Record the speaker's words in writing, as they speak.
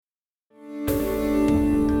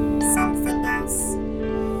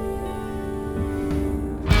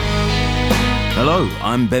Hello,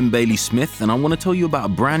 I'm Ben Bailey Smith, and I want to tell you about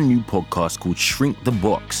a brand new podcast called Shrink the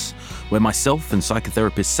Box, where myself and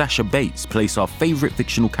psychotherapist Sasha Bates place our favourite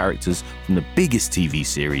fictional characters from the biggest TV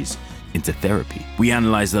series into therapy. We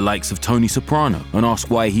analyse the likes of Tony Soprano and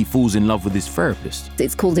ask why he falls in love with his therapist.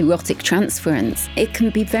 It's called erotic transference. It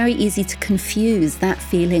can be very easy to confuse that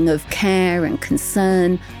feeling of care and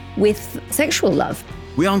concern with sexual love.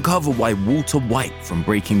 We uncover why Walter White from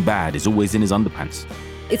Breaking Bad is always in his underpants.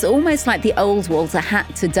 It's almost like the old Walter had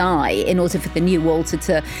to die in order for the new Walter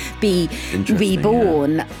to be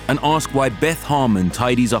reborn. Yeah. And ask why Beth Harmon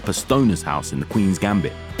tidies up a stoner's house in The Queen's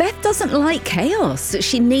Gambit. Beth doesn't like chaos.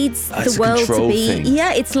 She needs the world to be... Thing.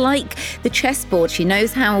 Yeah, it's like the chessboard. She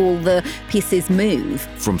knows how all the pieces move.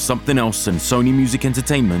 From Something Else and Sony Music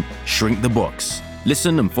Entertainment, Shrink the Box.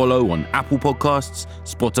 Listen and follow on Apple Podcasts,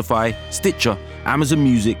 Spotify, Stitcher, Amazon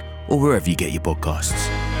Music, or wherever you get your podcasts.